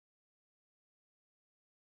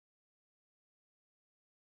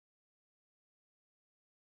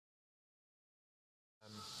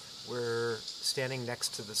standing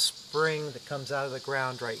next to the spring that comes out of the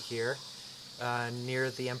ground right here near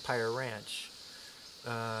the Empire Ranch.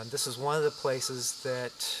 This is one of the places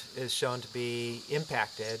that is shown to be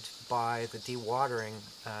impacted by the dewatering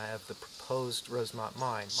of the proposed Rosemont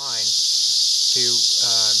mine to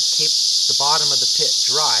keep the bottom of the pit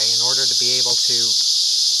dry in order to be able to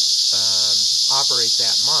operate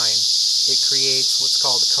that mine. It creates what's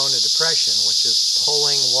called a cone of depression, which is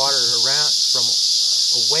pulling water around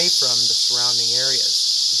away from the surrounding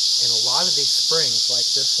areas. And a lot of these springs, like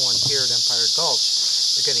this one here at Empire Gulch,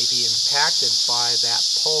 are going to be impacted by that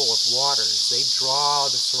pull of waters. They draw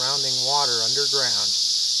the surrounding water underground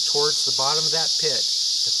towards the bottom of that pit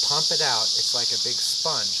to pump it out. It's like a big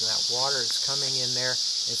sponge, and that water is coming in there,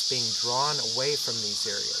 and it's being drawn away from these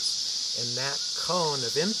areas. And that cone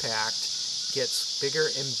of impact gets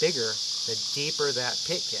bigger and bigger the deeper that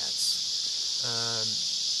pit gets.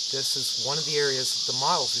 This is one of the areas that the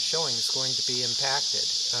models are showing is going to be impacted.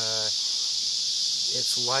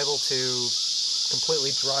 It's liable to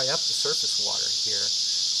completely dry up the surface water here.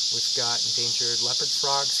 We've got endangered leopard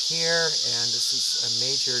frogs here, and this is a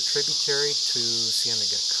major tributary to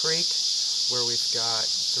Cienegas Creek, where we've got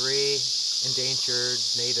 3 endangered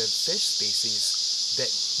native fish species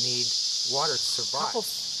that need water to survive. A couple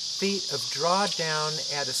feet of drawdown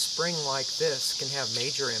at a spring like this can have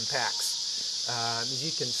major impacts. As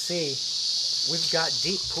you can see, we've got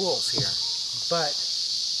deep pools here, but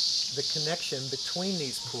the connection between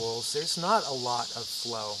these pools, there's not a lot of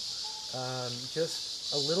flow.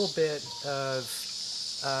 Just a little bit of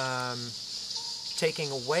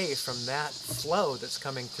taking away from that flow that's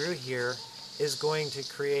coming through here is going to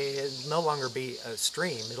create, it'll no longer be a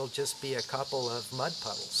stream, it'll just be a couple of mud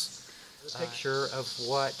puddles. A picture of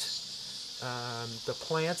what the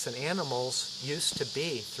plants and animals used to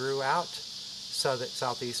be throughout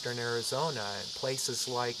southeastern Arizona, places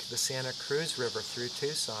like the Santa Cruz River through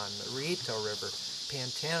Tucson, the Rito River,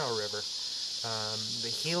 Pantano River, the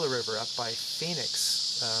Gila River up by Phoenix.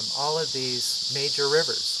 All of these major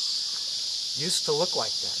rivers used to look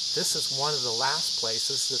like that. This is one of the last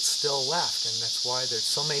places that's still left, and that's why there's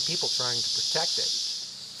so many people trying to protect it.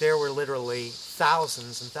 There were literally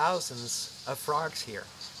thousands and thousands of frogs here.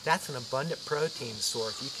 That's an abundant protein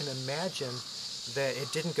source. You can imagine that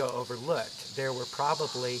it didn't go overlooked. There were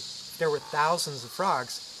thousands of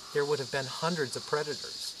frogs, there would have been hundreds of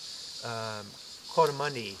predators.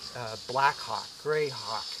 Coatimundi, black hawk, gray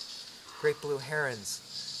hawk, great blue herons.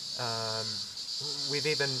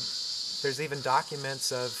 There's even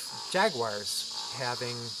documents of jaguars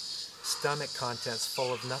having stomach contents full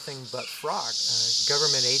of nothing but frog.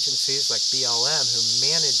 Government agencies like BLM who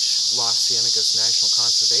manage Las Cienegas National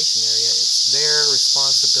Conservation Area, it's their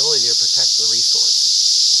responsibility to protect the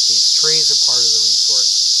resource. These trees are part of the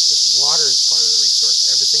resource. This water is part of the resource.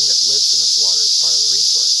 Everything that lives in this water is part of the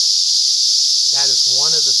resource. That is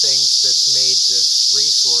one of the things that's made this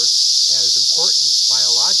resource as important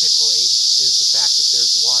biologically is the fact that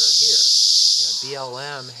there's water here. You know,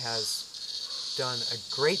 BLM has done a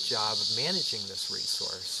great job of managing this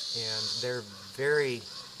resource, and they're very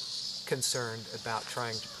concerned about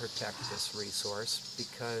trying to protect this resource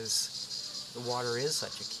because the water is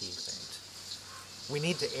such a key thing. We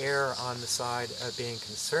need to err on the side of being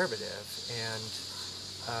conservative, and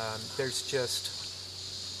there's just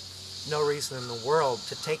no reason in the world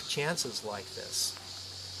to take chances like this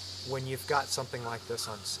when you've got something like this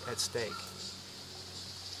at stake.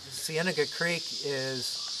 Cienegas Creek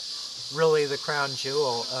is really the crown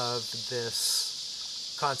jewel of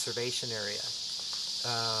this conservation area.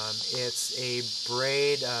 It's a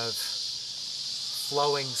braid of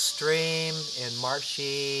flowing stream and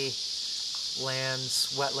marshy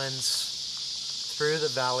lands, wetlands through the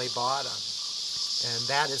valley bottom, and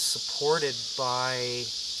that is supported by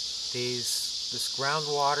this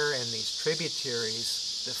groundwater and these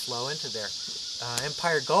tributaries that flow into there.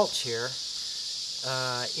 Empire Gulch here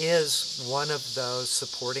is one of those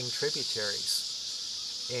supporting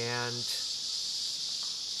tributaries, and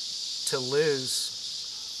to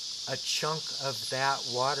lose a chunk of that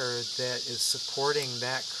water that is supporting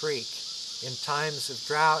that creek in times of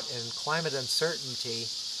drought and climate uncertainty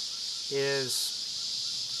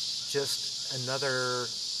is just another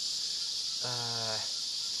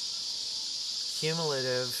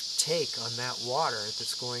cumulative take on that water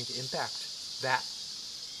that's going to impact that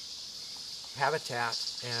habitat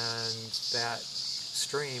and that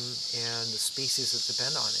stream and the species that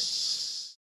depend on it.